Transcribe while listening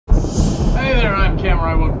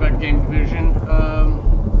Kamurai, welcome back to Game Division.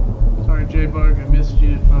 Sorry, J-Bug, I missed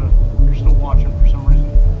you if you're still watching for some reason.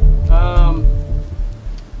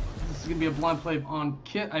 This is going to be a blind play on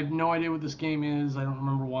Kit. I have no idea what this game is. I don't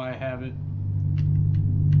remember why I have it.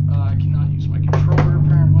 I cannot use my controller,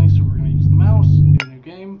 apparently, so we're going to use the mouse and do a new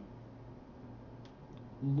game.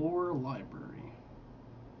 Lore Library.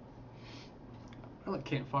 I like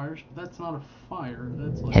campfires, but that's not a fire.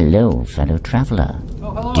 That's like... Hello, fellow traveler.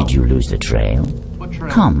 Oh, hello. Did you lose the trail? What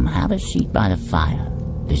trail? Come, have a seat by the fire.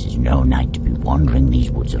 This is no night to be wandering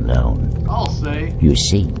these woods alone. I'll say. You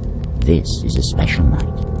see, this is a special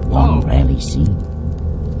night, one rarely seen.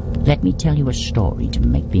 Let me tell you a story to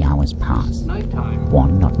make the hours pass. It's nighttime.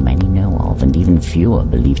 One not many know of, and even fewer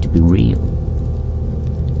believe to be real.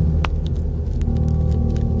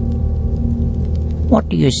 What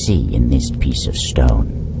do you see in this piece of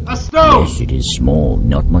stone? A stone! Yes, it is small,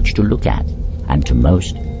 not much to look at, and to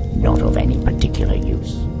most, not of any particular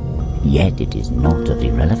use. Yet it is not of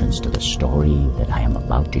irrelevance to the story that I am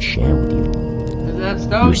about to share with you. Is that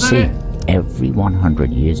stone? You see, every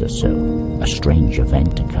 100 years or so, a strange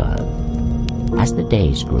event occurs. As the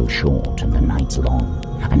days grow short and the nights long,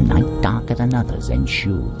 a night darker than others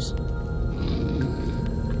ensues.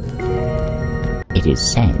 It is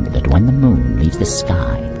said that when the moon leaves the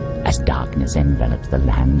sky, as darkness envelops the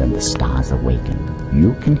land and the stars awaken,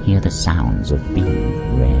 you can hear the sounds of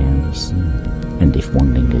being rarely seen. And if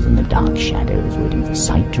one lingers in the dark shadows waiting for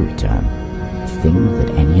sight to return, things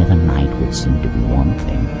that any other night would seem to be one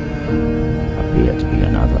thing appear to be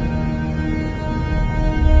another.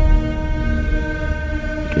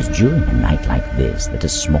 It was during a night like this that a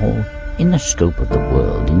small, in the scope of the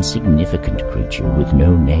world, insignificant creature with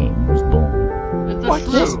no name was born. What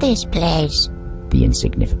is this place? The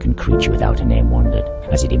insignificant creature without a name wondered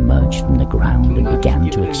as it emerged from the ground and began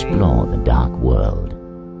to explore the dark world.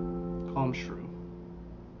 Calm shrew.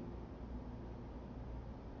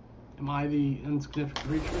 Am I the insignificant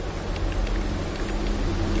creature?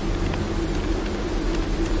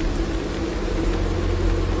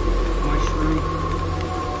 Am I shrew?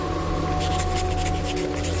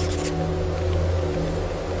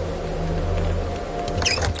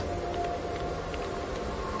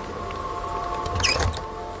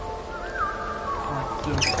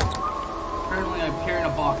 Apparently I'm carrying a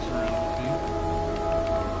box around with me.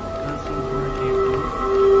 That's where I came from.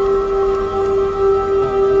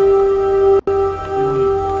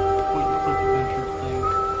 Point and click adventure things.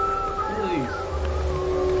 What are these?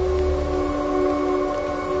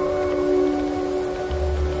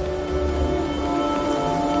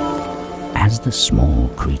 As the small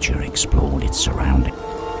creature explored its surroundings,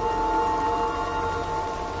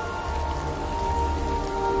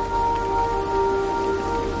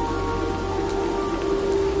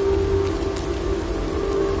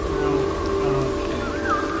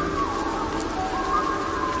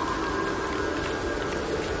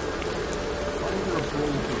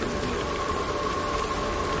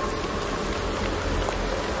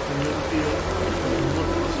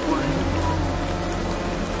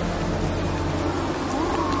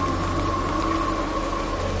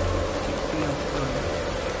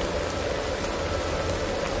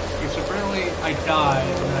 So apparently I died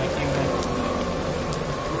and then I came back to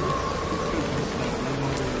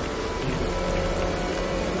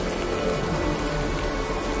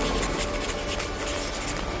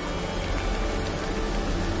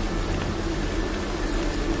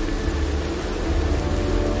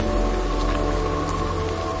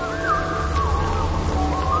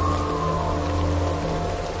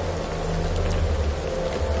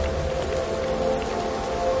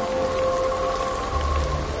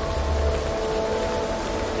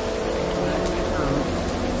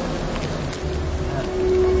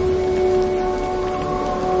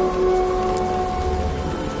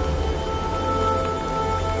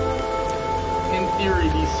theory,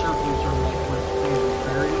 these circles are like where things are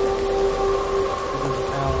buried. Because of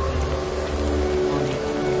how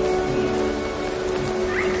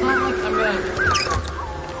it's not like I'm gonna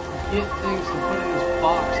get things to put in this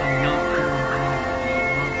box. I'm not figuring it out.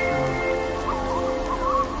 I'm not sure.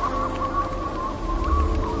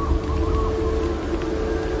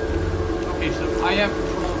 Okay, so I have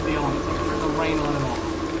control of the elements. I can turn the rain on and off.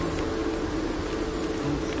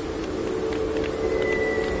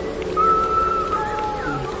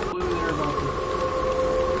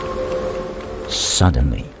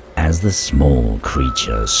 suddenly, as the small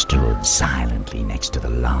creature stood silently next to the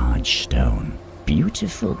large stone,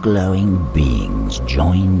 beautiful glowing beings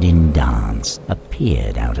joined in dance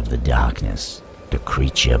appeared out of the darkness. The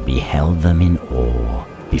creature beheld them in awe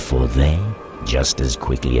before they, just as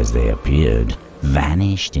quickly as they appeared,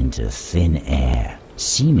 vanished into thin air,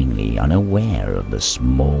 seemingly unaware of the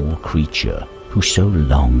small creature who so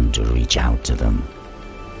longed to reach out to them.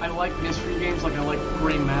 I like mystery games like I like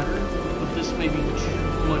Gray Matter, but this may be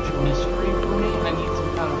too much mystery for me. I need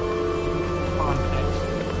some kind of context.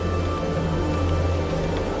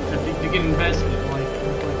 To get invested, like,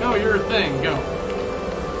 oh, you're a thing, go.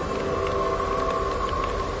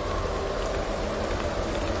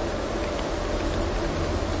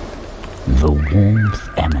 The warmth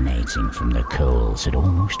emanating from the coals had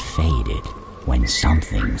almost faded when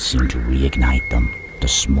something seemed to reignite them. The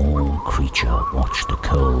small creature watched the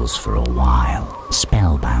coals for a while,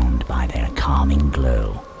 spellbound by their calming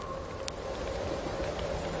glow.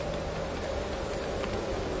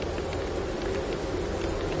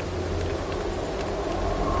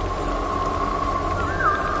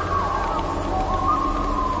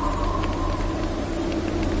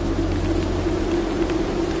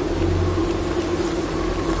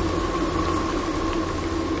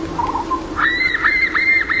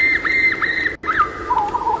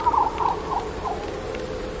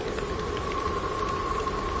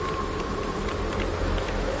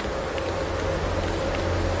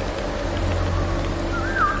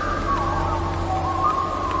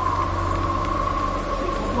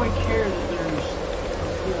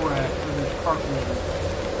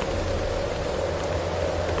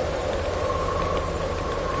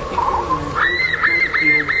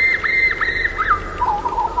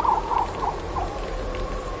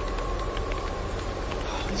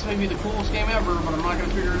 This may be the coolest game ever, but I'm not going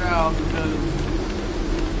to figure it out because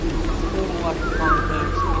it's a total lack of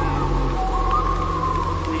context and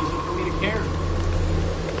reason for me to care.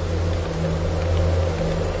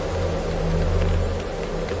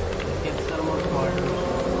 I can't set them on fire.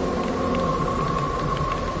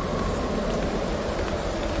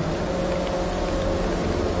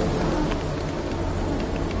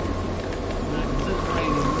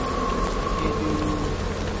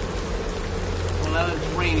 Now that it's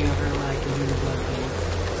raining, apparently I can do this other thing.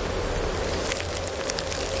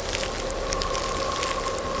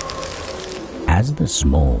 As the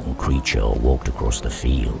small creature walked across the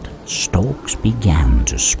field, stalks began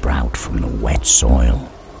to sprout from the wet soil.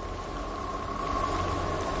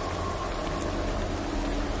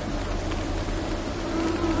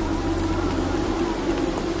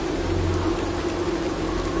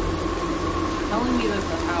 Telling me that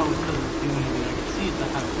the house doesn't do anything. I can see it's a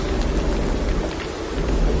house.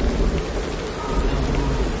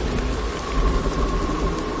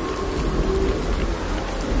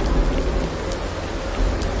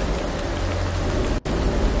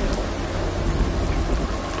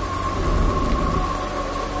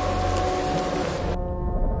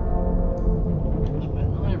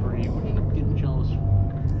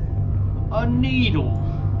 A needle.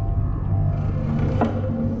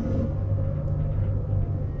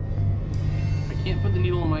 I can't put the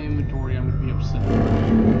needle in my inventory, I'm gonna be upset.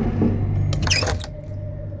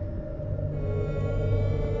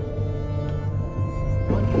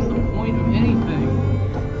 What is the point of anything?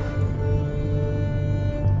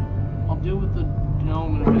 I'll deal with the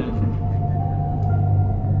gnome in a minute.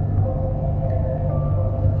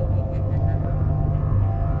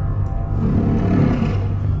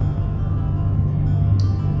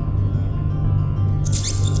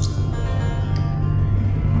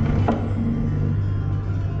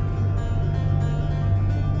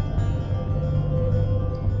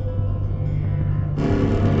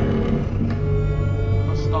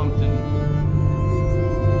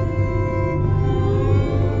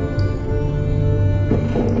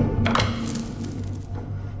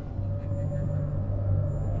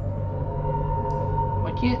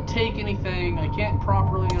 I can't take anything, I can't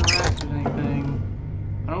properly interact with anything.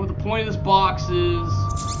 I don't know what the point of this box is.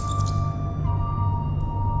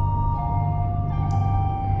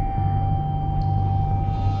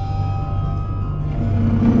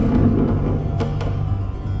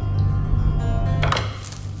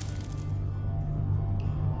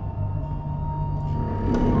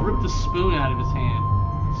 Rip the spoon out of his hand.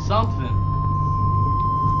 Something.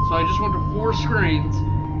 So I just went to 4 screens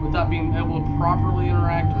without being able to properly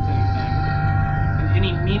interact with anything in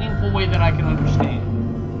any meaningful way that I can understand.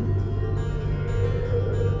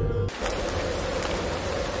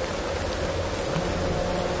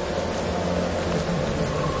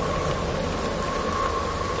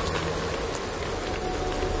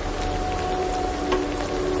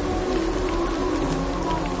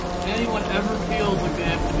 If anyone ever feels like they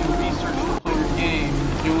have to do research to play your game,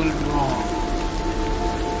 you're doing it wrong.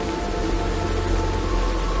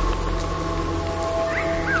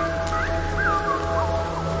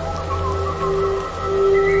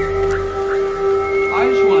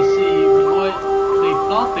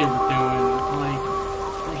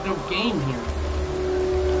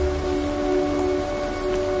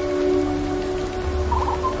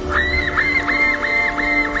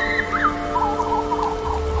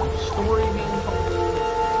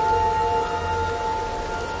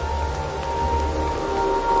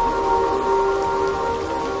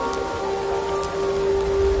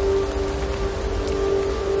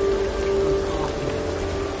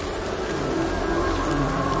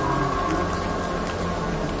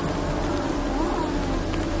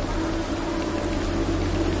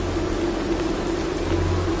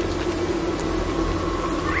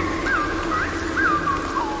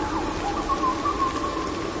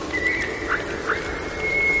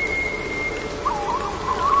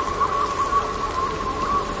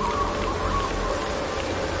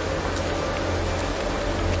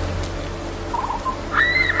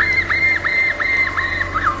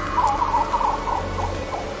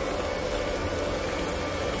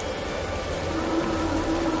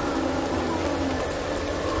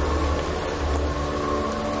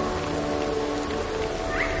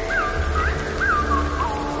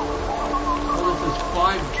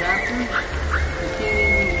 creatures?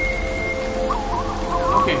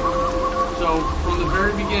 Okay, so from the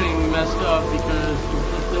very beginning we messed up because we were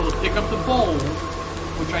supposed to be able to pick up the bowl,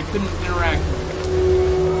 which I couldn't interact with.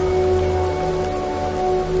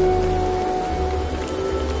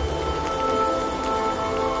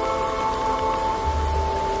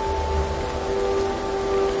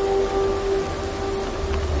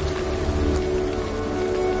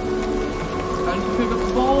 How did you pick up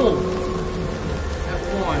the bowl?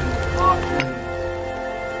 F1, options.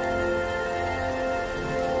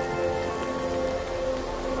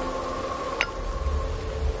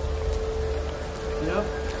 Yep.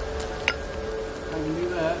 I can do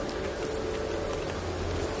that.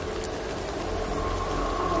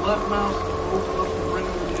 On the left mouse, open up the bring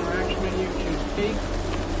up the interaction menu, choose take,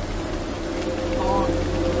 talk,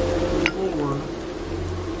 forward.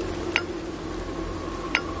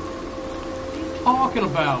 What are you talking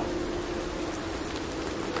about?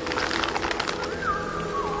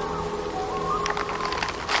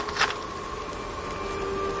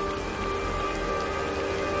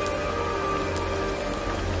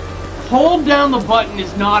 Hold down the button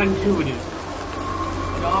is not intuitive.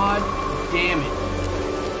 God damn it.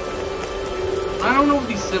 I don't know what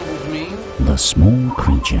these symbols mean. The small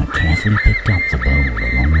creature carefully picked up the bowl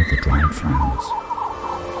along with the dried flowers.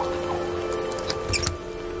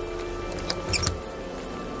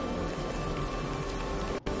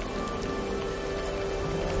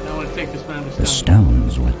 Now I want to take this man to The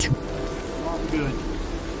stones were too... Not good.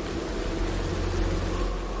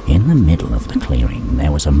 In the middle of the clearing,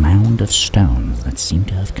 there was a mound of stones that seemed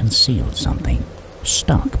to have concealed something.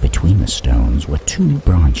 Stuck between the stones were two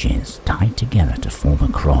branches tied together to form a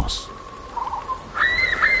cross.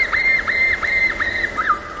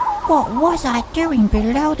 What was I doing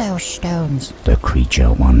below those stones? The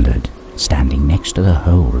creature wondered, standing next to the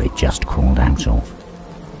hole it just crawled out of.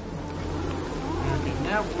 Okay,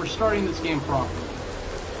 now we're starting this game properly.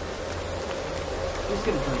 Let's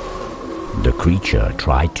get a drink. The creature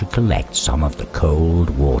tried to collect some of the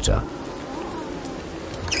cold water.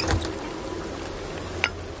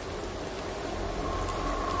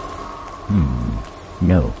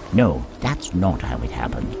 No, that's not how it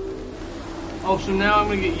happened. Oh, so now I'm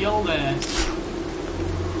gonna get yelled at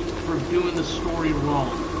for doing the story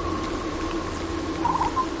wrong.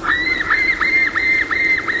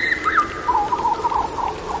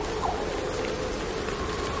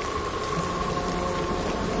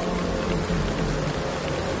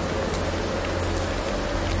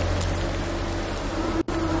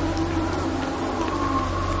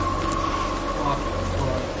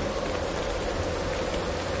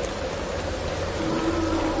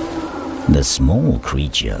 The small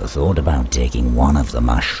creature thought about taking one of the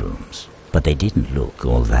mushrooms, but they didn't look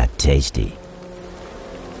all that tasty.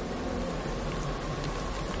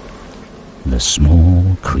 The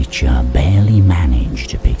small creature barely managed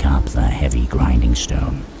to pick up the heavy grinding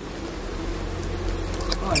stone.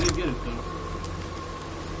 Oh, I didn't get it though.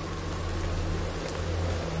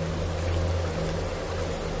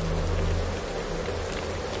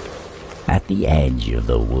 At the edge of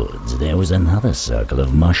the woods, there was another circle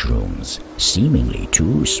of mushrooms, seemingly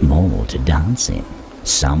too small to dance in.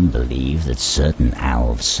 Some believe that certain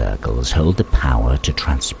alv circles hold the power to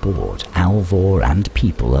transport alvor and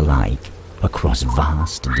people alike across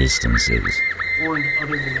vast distances. Or in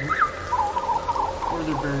other dimensions. Or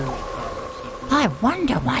they're very powerful. I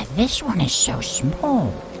wonder why this one is so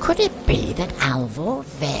small. Could it be that alvor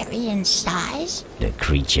vary in size? The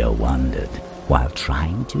creature wondered, while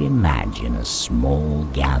trying to imagine a small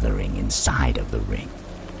gathering inside of the ring.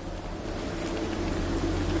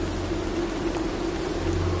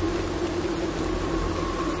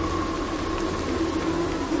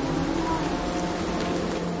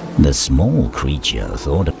 The small creature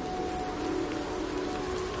thought of...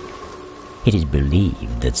 It is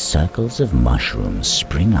believed that circles of mushrooms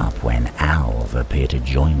spring up when alv appear to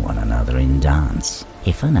join one another in dance.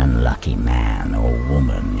 If an unlucky man or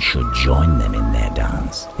woman should join them in their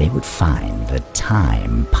dance, they would find that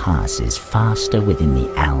time passes faster within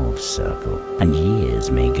the alv circle, and years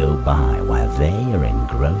may go by while they are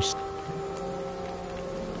engrossed.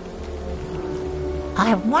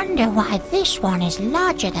 I wonder why this one is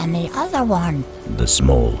larger than the other one. The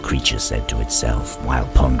small creature said to itself while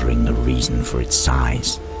pondering the reason for its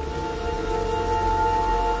size.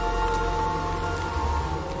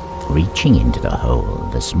 Reaching into the hole,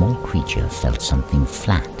 the small creature felt something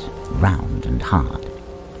flat, round and hard.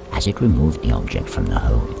 As it removed the object from the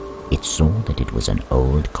hole, it saw that it was an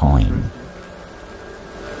old coin.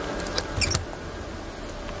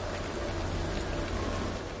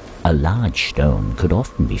 A large stone could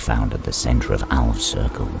often be found at the center of Alv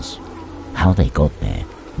circles. How they got there,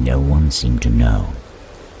 no one seemed to know.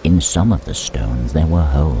 In some of the stones there were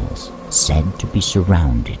holes, said to be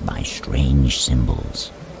surrounded by strange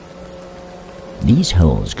symbols. These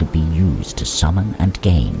holes could be used to summon and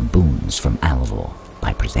gain boons from Alvor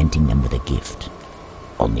by presenting them with a gift.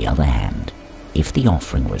 On the other hand, if the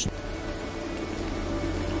offering was...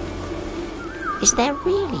 Is there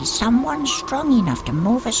really someone strong enough to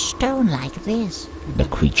move a stone like this? The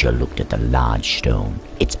creature looked at the large stone,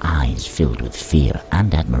 its eyes filled with fear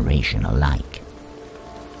and admiration alike.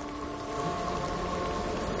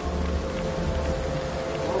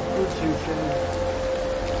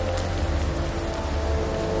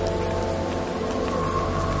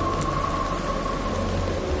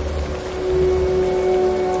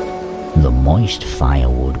 The moist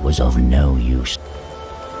firewood was of no use.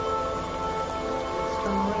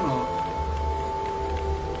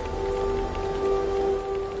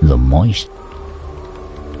 The moist...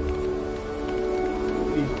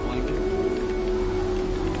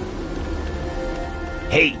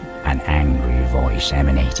 Hey! An angry voice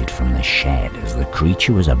emanated from the shed as the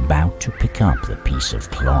creature was about to pick up the piece of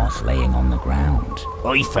cloth laying on the ground.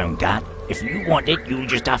 I found that. If you want it, you'll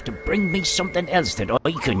just have to bring me something else that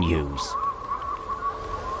I can use.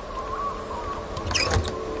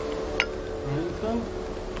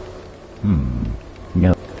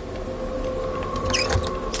 No.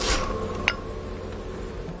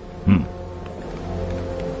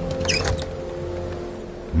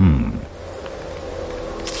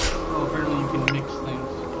 Well, apparently you can mix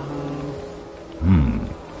things.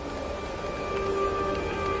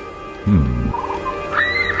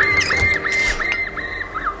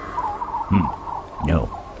 No.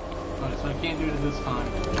 Alright, so I can't do it this time.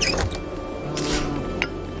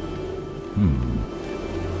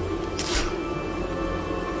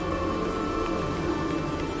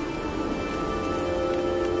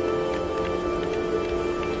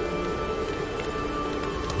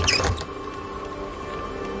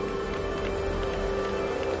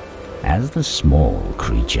 As the small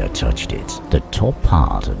creature touched it, the top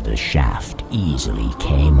part of the shaft easily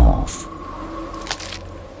came off.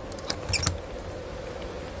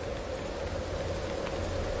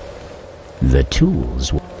 The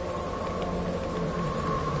tools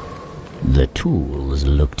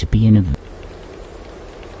looked to be in a...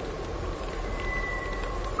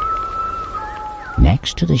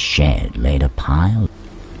 Next to the shed laid a pile...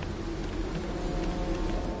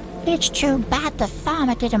 It's too bad the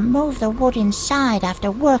farmer didn't move the wood inside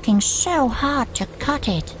after working so hard to cut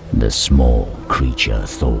it. The small creature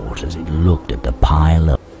thought as it looked at the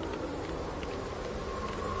pile of...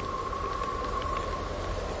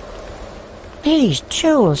 These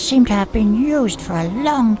tools seem to have been used for a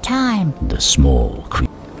long time. The small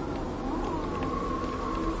creature...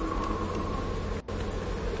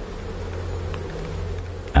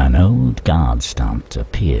 An old guard stump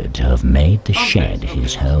appeared to have made the shed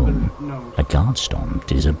his home. A guard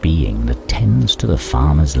stump is a being that tends to the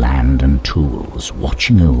farmer's land and tools,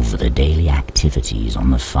 watching over the daily activities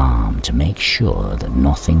on the farm to make sure that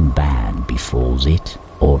nothing bad befalls it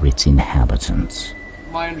or its inhabitants.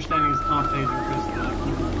 My understanding is Contagion because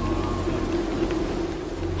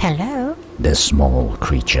Hello? The small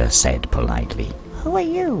creature said politely. Who are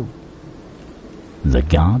you? The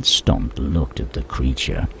guard stump looked at the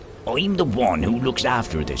creature. I'm the one who looks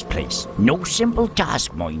after this place. No simple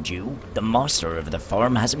task, mind you. The master of the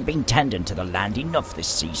farm hasn't been tending to the land enough this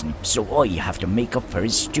season, so I have to make up for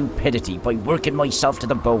his stupidity by working myself to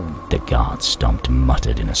the bone. The guard stump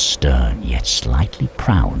muttered in a stern yet slightly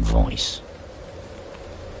proud voice.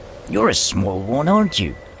 You're a small one, aren't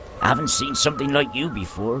you? I haven't seen something like you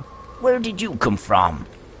before. Where did you come from?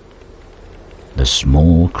 The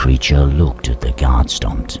small creature looked at the guard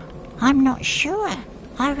stump. I'm not sure.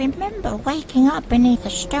 I remember waking up beneath a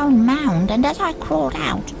stone mound, and as I crawled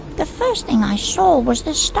out, the first thing I saw was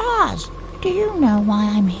the stars. Do you know why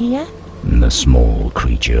I'm here? The small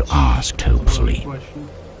creature asked hopefully.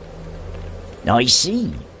 I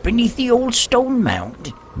see. Beneath the old stone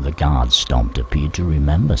mound. The guard stump appeared to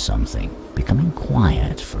remember something, becoming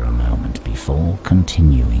quiet for a moment before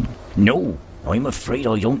continuing. No, I'm afraid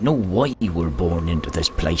I don't know why you were born into this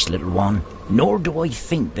place, little one. Nor do I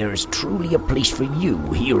think there is truly a place for you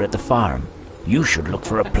here at the farm. You should look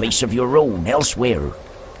for a place of your own elsewhere.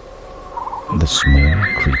 The small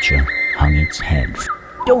creature hung its head.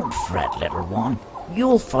 Don't fret, little one.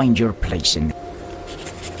 You'll find your place in...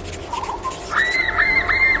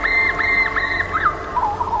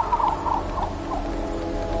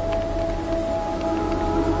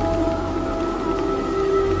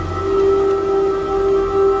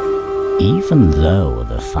 even though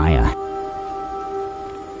the fire...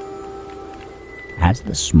 As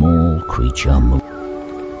the small creature moved,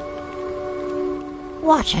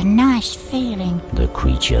 What a nice feeling. the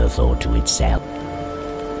creature thought to itself, So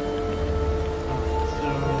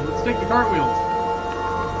let's take the cartwheels.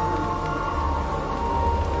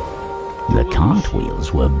 the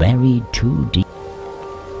cartwheels were buried too deep.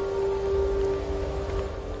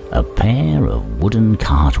 A pair of wooden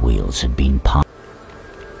cartwheels had been parked.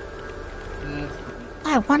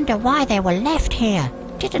 I wonder why they were left here.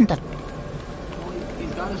 Didn't the...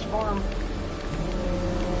 He's got his farm.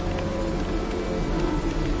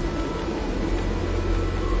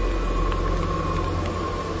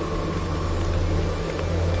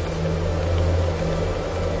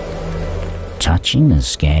 Touching the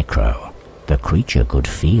scarecrow, the creature could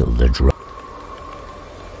feel the drop.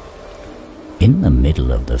 In the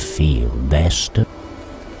middle of the field there stood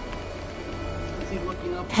Is he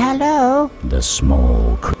looking up? Hello? the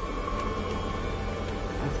small creature.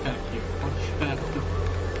 That's kind of cute.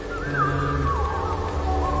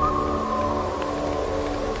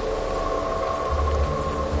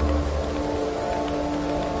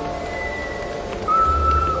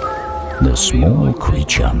 The small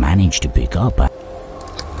creature managed to pick up a...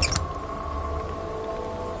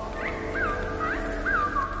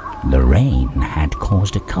 The rain had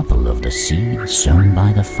caused a couple of the seeds sown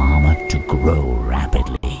by the farmer to grow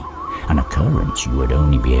rapidly, an occurrence you would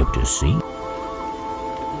only be able to see.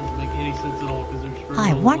 Doesn't make any sense at all because there's very I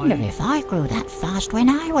little wonder light. if I grew that fast when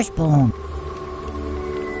I was born.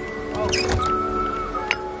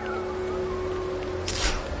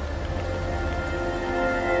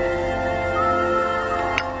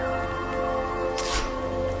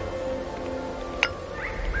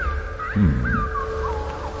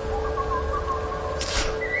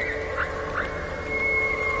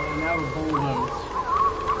 And now we're bulldoze.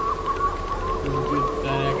 Really good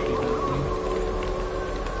that actually does thing.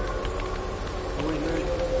 Oh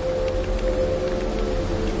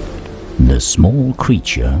wait, The small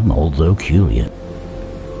creature, although curious.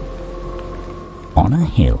 On a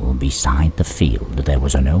hill beside the field there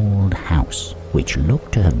was an old house, which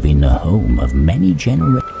looked to have been the home of many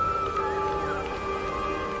generations.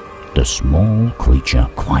 The small creature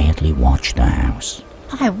quietly watched the house.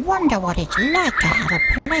 I wonder what it's like to have a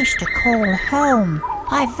place to call home.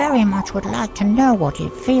 I very much would like to know what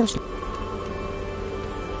it feels like.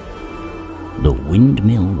 The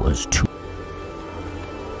windmill was too...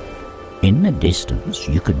 In the distance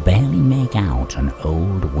you could barely make out an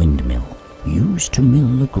old windmill used to mill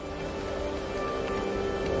the grain.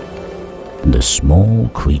 The small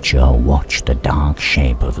creature watched the dark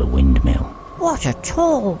shape of the windmill. What a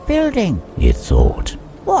tall building. It thought,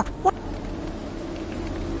 What?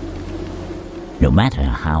 no matter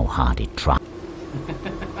how hard it tried,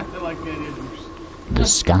 I like that image. the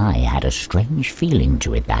sky had a strange feeling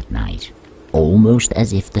to it that night, almost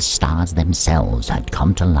as if the stars themselves had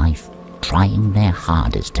come to life, trying their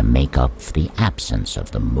hardest to make up for the absence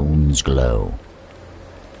of the moon's glow.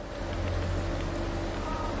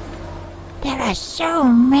 There are so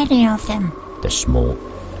many of them. The small...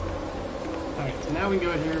 Alright, so now we can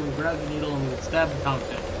go in here and grab the needle and stab the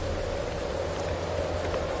content.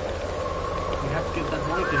 We have to get that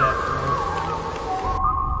blanket after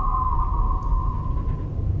all.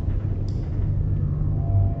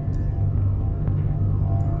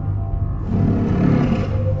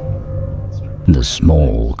 The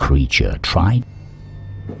small creature tried.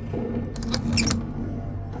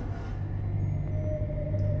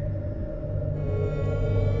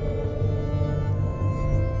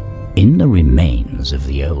 In the remains of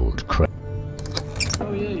the old crate,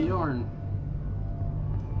 Oh yeah, yarn.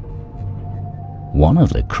 one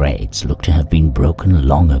of the crates looked to have been broken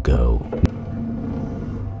long ago.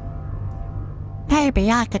 Maybe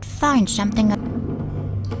I could find something.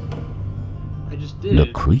 I just did.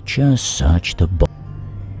 The creature searched the box.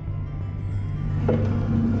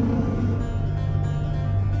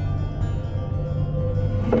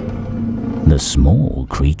 The small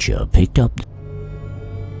creature picked up...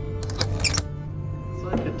 It's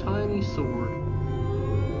like a tiny sword.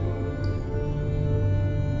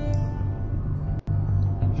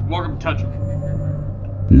 Just walk up and touch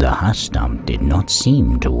him. The husk stump did not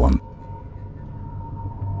seem to want...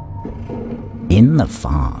 In the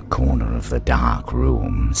far corner of the dark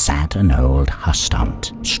room sat an old husk stump,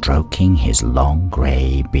 stroking his long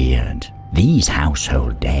grey beard. These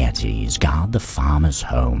household deities guard the farmers'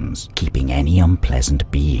 homes, keeping any unpleasant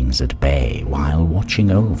beings at bay while watching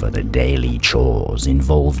over the daily chores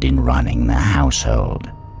involved in running the household.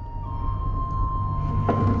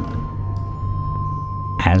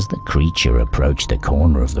 As the creature approached the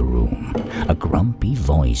corner of the room, a grumpy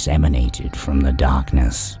voice emanated from the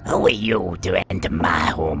darkness. Who are you to enter my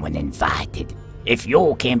home uninvited? If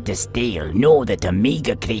you came to steal, know that a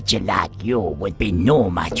meager creature like you would be no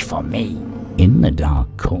match for me. In the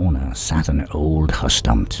dark corner sat an old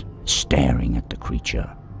hustumpt, staring at the creature.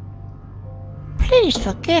 Please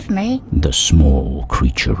forgive me. The small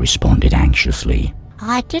creature responded anxiously.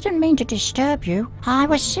 I didn't mean to disturb you. I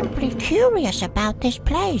was simply curious about this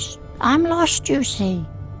place. I'm lost, you see.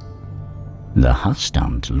 The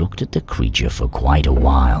hustumpt looked at the creature for quite a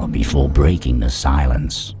while before breaking the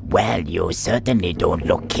silence. Well, you certainly don't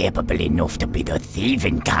look capable enough to be the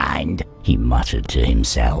thieving kind, he muttered to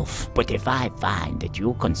himself. But if I find that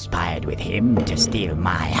you conspired with him to steal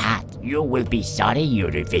my hat, you will be sorry you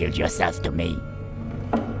revealed yourself to me.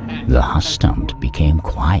 The hustumpt became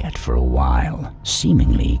quiet for a while,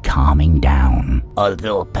 seemingly calming down.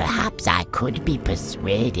 Although perhaps I could be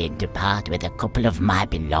persuaded to part with a couple of my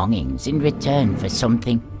belongings in return for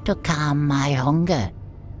something to calm my hunger.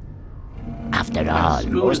 After all,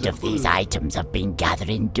 most of these items have been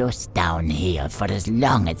gathering dust down here for as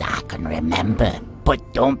long as I can remember.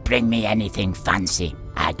 But don't bring me anything fancy.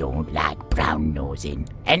 I don't like brown nosing.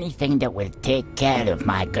 Anything that will take care of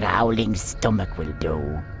my growling stomach will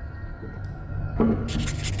do.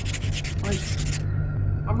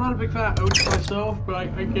 I'm not a big fan of oats myself, but I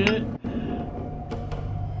get it.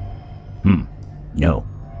 No.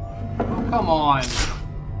 Oh, come on.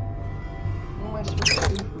 What am I supposed to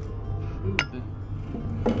do for food then?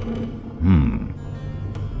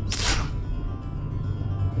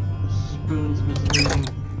 Spoon's misleading.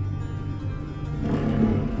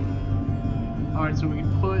 Alright, so we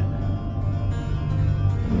can put...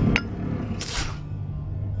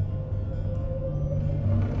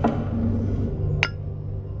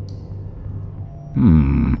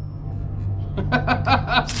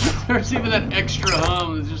 There's even that extra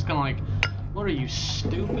hum that's just kind of like, what are you,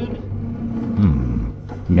 stupid?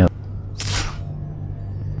 No.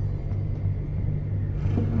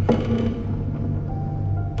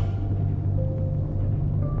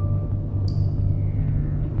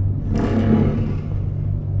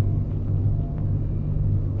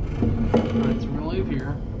 Alright, so we're gonna leave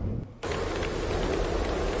here.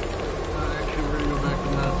 Actually, we're gonna go back to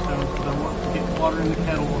that stone because I want to get water in the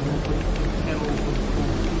kettle and then put the kettle with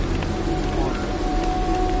water.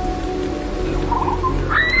 I don't think we're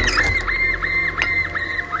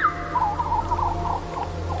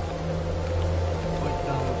quite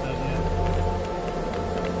done with that yet.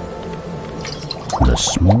 The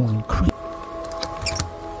small creature.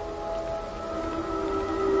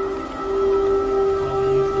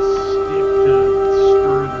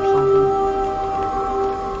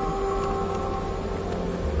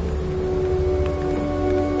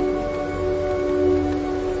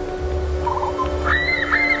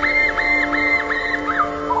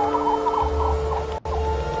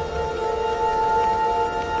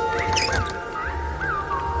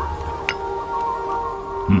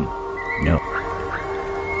 No.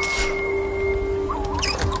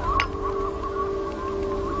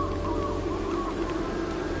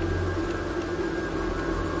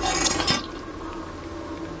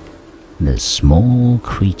 The small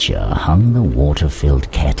creature hung the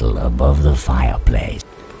water-filled kettle above the fireplace.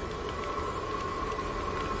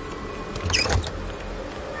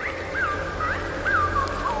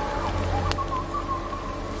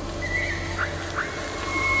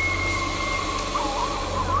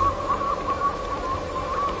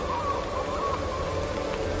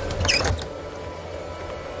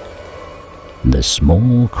 The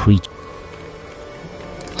small creature.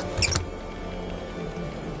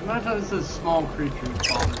 Not how this says small creature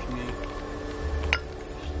bothers me.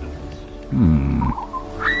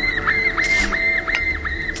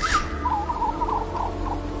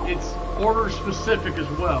 It's order specific as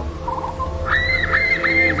well.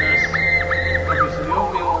 Jesus. Okay, so the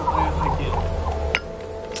oatmeal, I get it.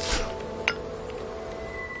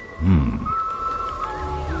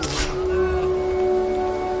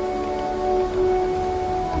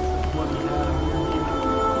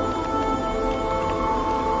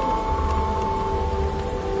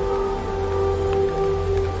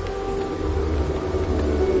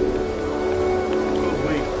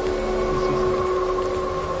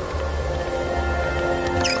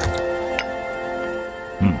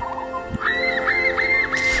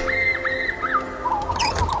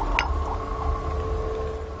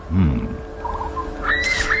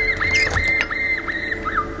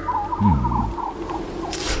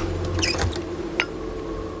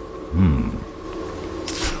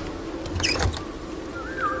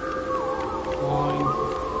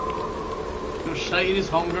 it is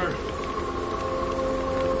hunger.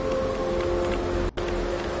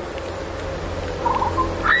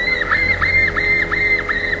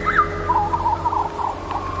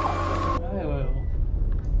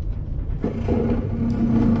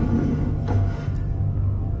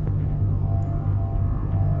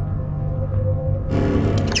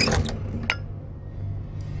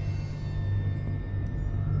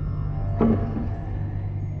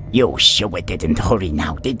 You sure didn't hurry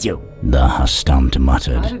now, did you? The Hustumpt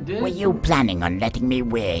muttered. Were you planning on letting me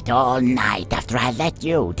wait all night after I let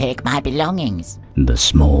you take my belongings? The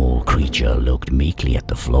small creature looked meekly at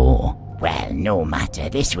the floor. Well, no matter,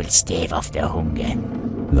 this will stave off the hunger.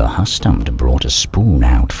 The Hustumpt brought a spoon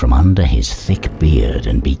out from under his thick beard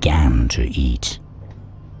and began to eat.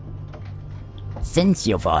 Since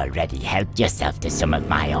you've already helped yourself to some of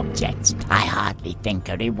my objects, I hardly think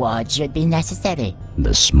a reward should be necessary.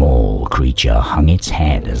 The small creature hung its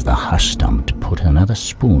head as the Hustumpt put another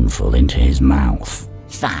spoonful into his mouth.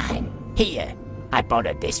 Fine. Here, I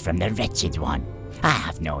borrowed this from the wretched one. I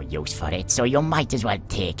have no use for it, so you might as well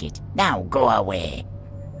take it. Now go away.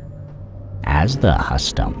 As the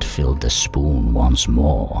Hustumpt filled the spoon once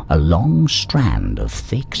more, a long strand of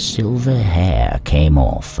thick silver hair came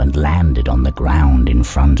off and landed on the ground in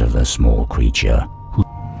front of the small creature, who...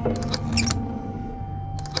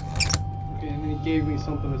 Okay, and then he gave me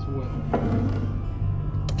something as well.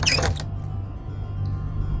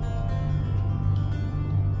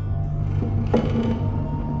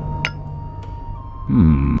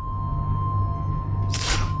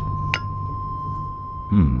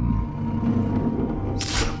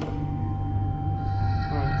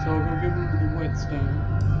 Alright, so I'll go give him the whetstone.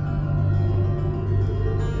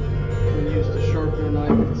 And use to sharpen a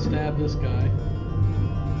knife to stab this guy.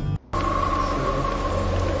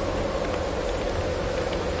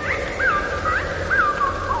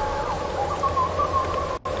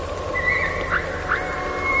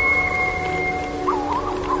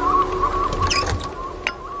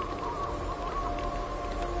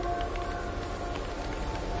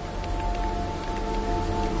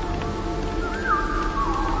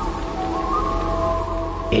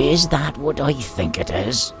 Is that what I think it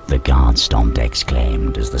is? The Guardstompt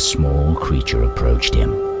exclaimed as the small creature approached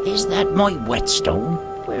him. Is that my whetstone?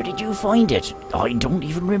 Where did you find it? I don't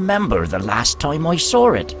even remember the last time I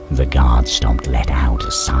saw it. The Guardstompt let out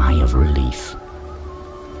a sigh of relief.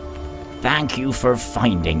 Thank you for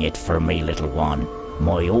finding it for me, little one.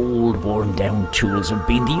 My old worn-down tools have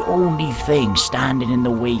been the only thing standing in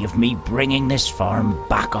the way of me bringing this farm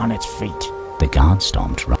back on its feet. The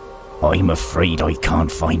Guardstompt... I'm afraid I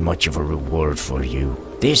can't find much of a reward for you.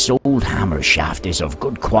 This old hammer shaft is of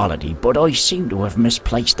good quality, but I seem to have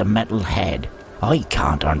misplaced the metal head. I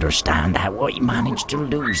can't understand how I managed to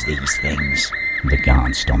lose these things. The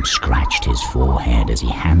Guardstompt scratched his forehead as he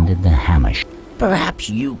handed the hammer. Perhaps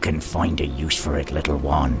you can find a use for it, little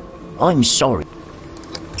one. I'm sorry.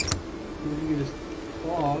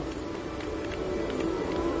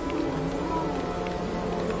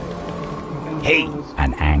 Hey!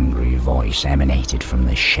 An angry voice emanated from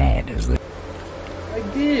the shed as the... I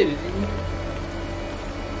did!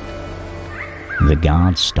 The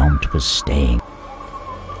Guardstompt was staying.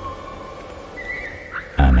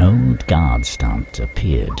 An old Guardstompt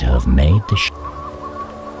appeared to have made the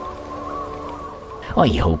I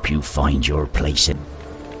hope you find your place in...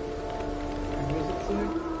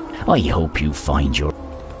 I hope you find your...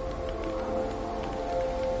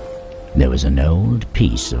 There was an old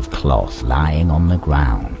piece of cloth lying on the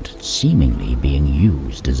ground, seemingly being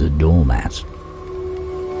used as a doormat.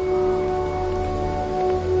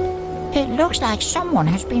 It looks like someone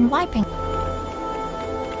has been wiping.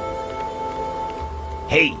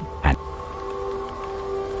 Hey! And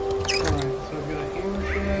Alright, so I've got a hammer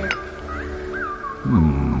shaft.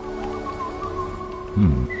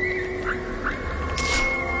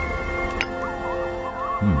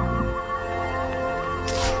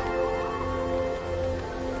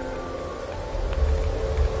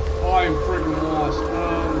 I'm freaking lost.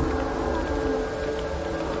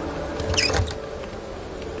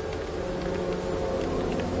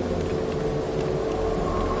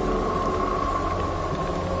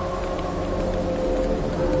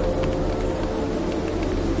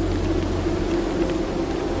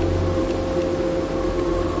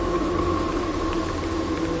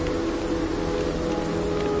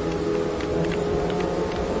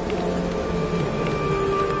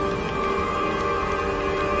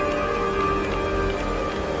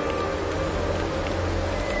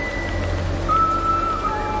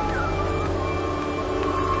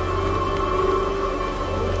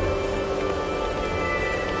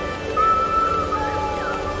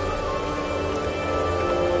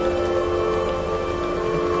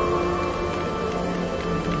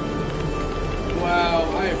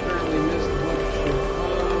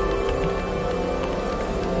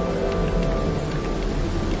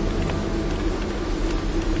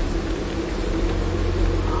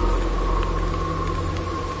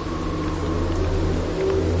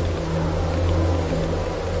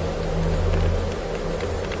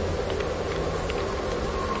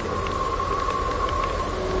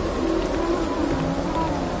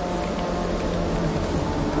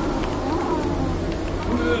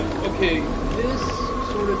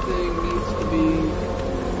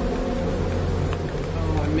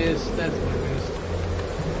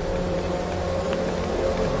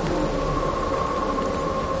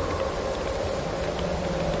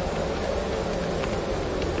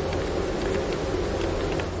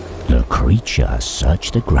 The creature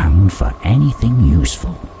searched the ground for anything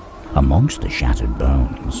useful. Amongst the shattered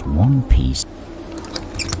bones, one piece.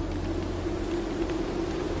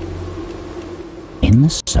 In the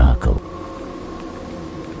circle.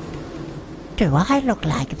 Do I look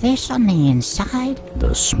like this on the inside?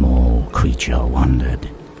 The small creature wondered,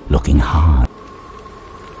 looking hard.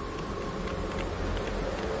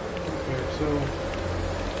 Okay, so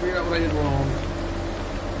figure out what I did wrong.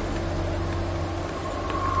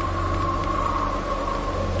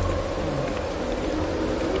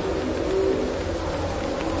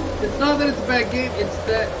 It's not that it's a bad game, it's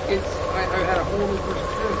that I had a horrible first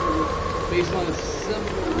experience with it based on a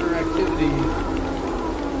simple interactivity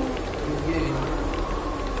in the game.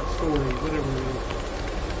 Story, whatever it is.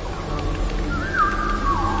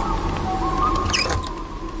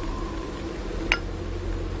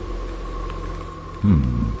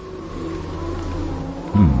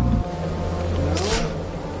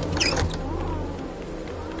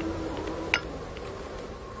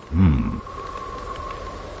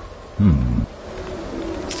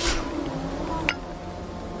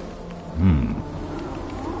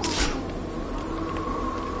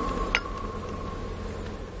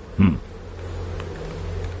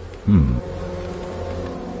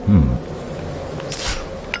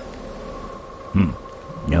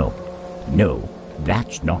 No,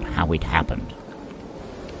 that's not how it happened.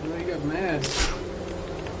 No, you got mad.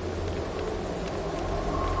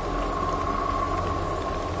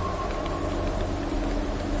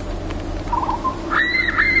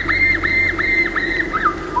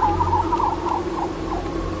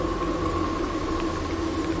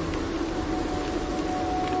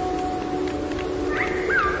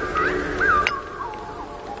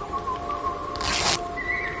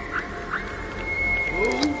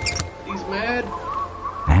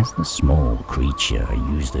 As the small creature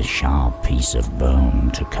used a sharp piece of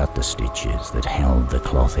bone to cut the stitches that held the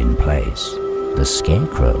cloth in place, the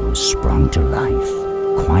scarecrow sprung to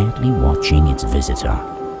life, quietly watching its visitor.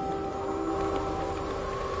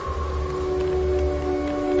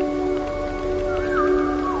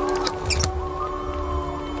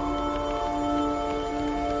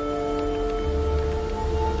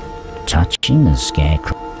 Touching the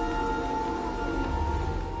scarecrow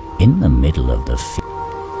in the middle of the field.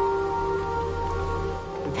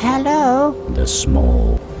 Hello? The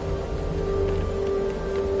small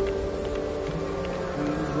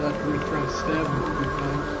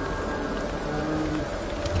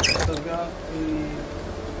I've got a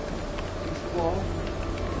cloth,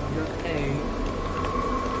 I've got hay.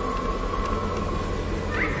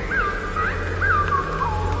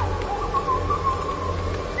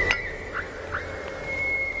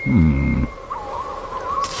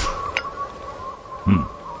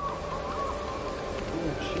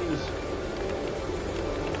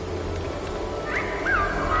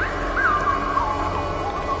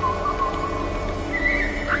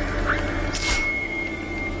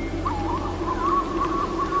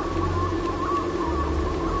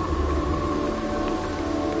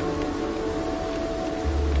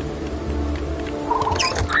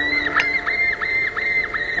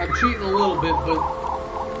 I'm cheating a little bit, but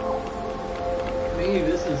man,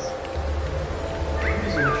 this is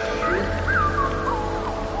shit.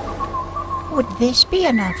 Would this be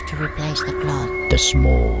enough to replace the cloth? The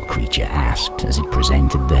small creature asked as it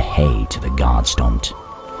presented the hay to the guard stomped.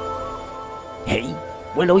 Hey,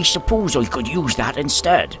 well, I suppose I could use that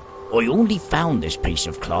instead. I only found this piece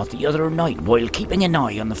of cloth the other night while keeping an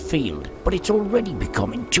eye on the field, but it's already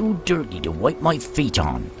becoming too dirty to wipe my feet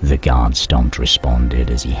on. The guard stomped responded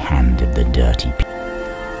as he handed the dirty piece.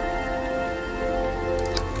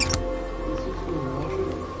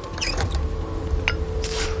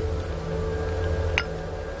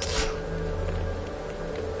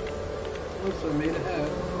 I made a hat.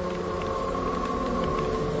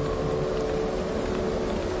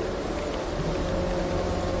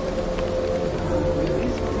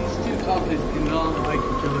 These two topics do not like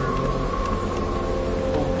each other at all.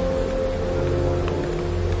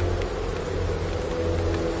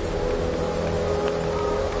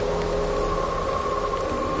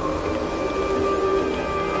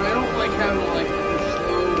 I don't like having like the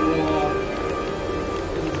slow walk.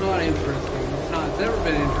 It's not interesting. It's never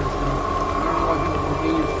been interesting.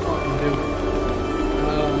 If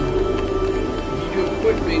you do a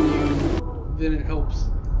quick menu, then it helps.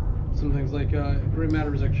 Some things like Gray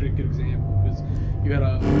Matter is actually a good example because you got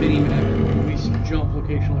a mini map that at least jump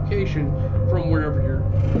location from wherever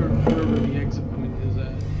the exit point is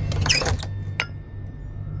at.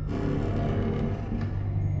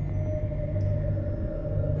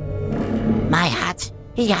 My hat,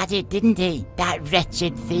 He had it, didn't he? That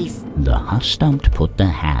wretched thief. The hustump put the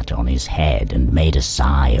hat on his head and made a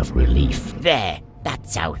sigh of relief. There,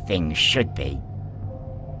 that's how things should be.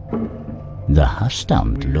 The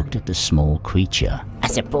hustump looked at the small creature. I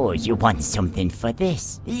suppose you want something for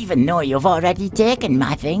this, even though you've already taken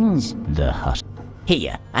my things. The hustump.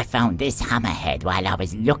 Here, I found this hammerhead while I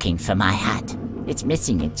was looking for my hat. It's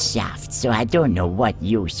missing its shaft, so I don't know what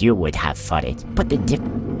use you would have for it, but the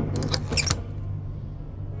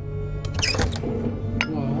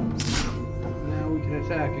Well, now we can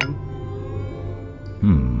attack him.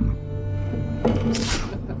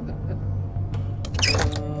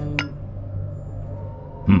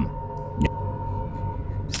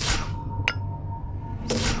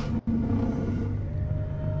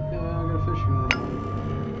 Yeah, I got a fishing rod.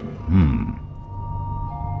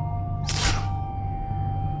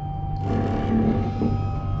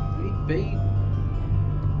 Bait.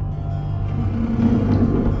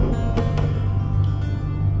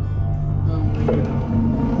 Oh my god.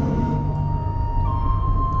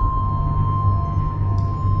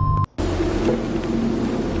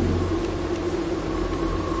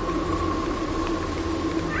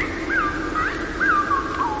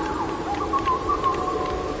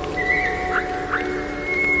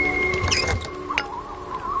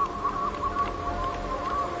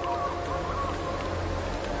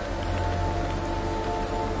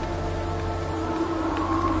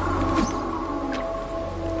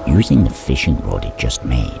 Using the fishing rod it just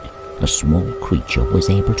made, the small creature was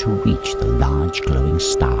able to reach the large glowing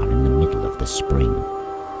star in the middle of the spring.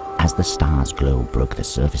 As the star's glow broke the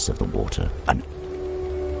surface of the water, an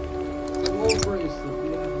Low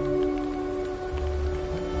bracelet, yeah.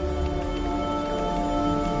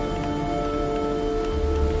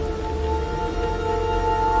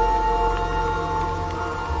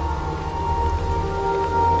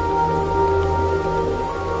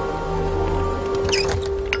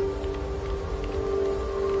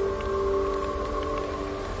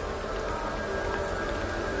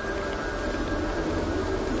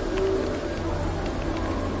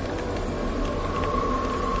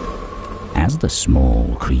 As the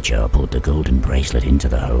small creature put the golden bracelet into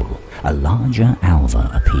the hole, a larger alva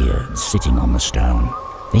appeared, sitting on the stone.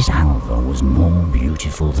 This alva was more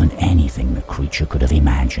beautiful than anything the creature could have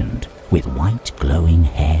imagined, with white glowing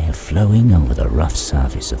hair flowing over the rough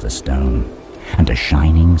surface of the stone, and a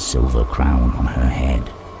shining silver crown on her head.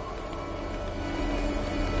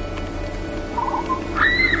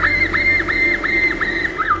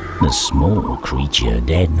 The small creature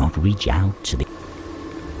dared not reach out to the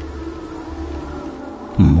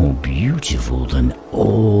more beautiful than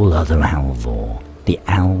all other Alvor, the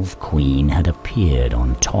Alv Queen had appeared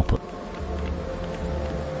on top of.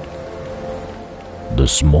 The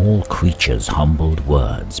small creature's humbled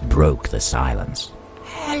words broke the silence.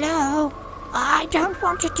 Hello. I don't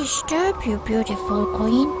want to disturb you, beautiful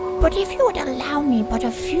queen, but if you would allow me but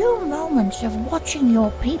a few moments of watching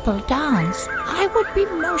your people dance, I would be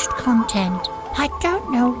most content. I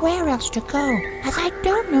don't know where else to go, as I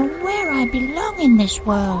don't know where I belong in this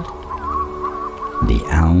world. The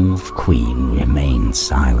Alv Queen remained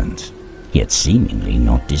silent, yet seemingly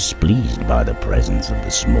not displeased by the presence of the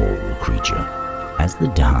small creature. As the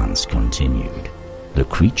dance continued, the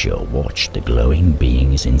creature watched the glowing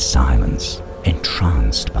beings in silence,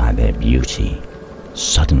 entranced by their beauty.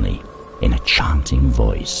 Suddenly, in a chanting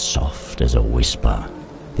voice soft as a whisper,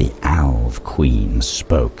 the Alv Queen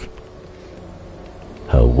spoke.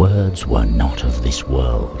 Her words were not of this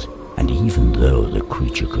world, and even though the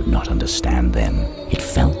creature could not understand them, it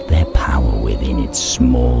felt their power within its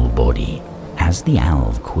small body. As the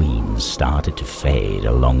Alv Queen started to fade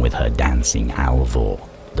along with her dancing Alvor,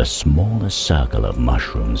 the smaller circle of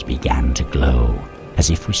mushrooms began to glow, as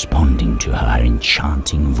if responding to her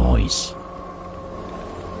enchanting voice.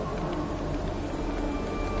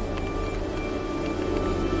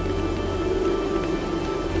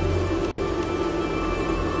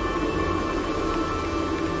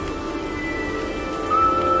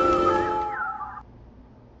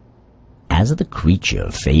 As the creature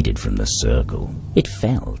faded from the circle, it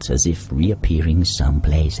felt as if reappearing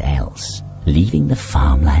someplace else, leaving the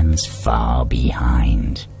farmlands far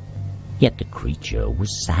behind. Yet the creature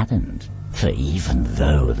was saddened, for even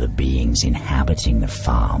though the beings inhabiting the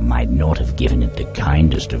farm might not have given it the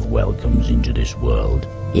kindest of welcomes into this world,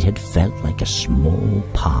 it had felt like a small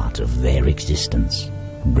part of their existence,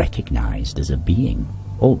 recognized as a being,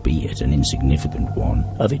 albeit an insignificant one,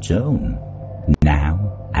 of its own.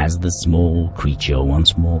 Now, as the small creature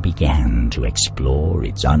once more began to explore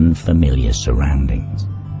its unfamiliar surroundings,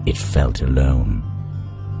 it felt alone.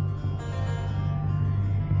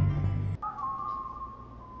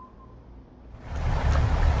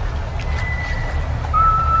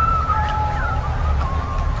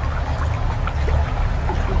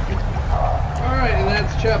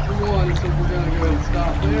 go ahead and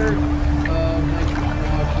stop there. Thank you for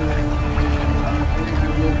watching, and I think we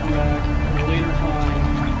will come back at a later time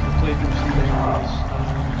to play through some areas.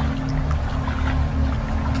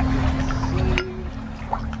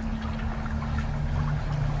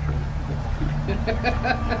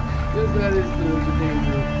 Because that is the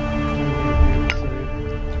danger.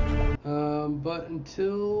 But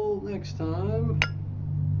until next time,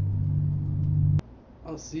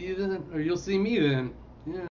 I'll see you then, or you'll see me then. Yeah.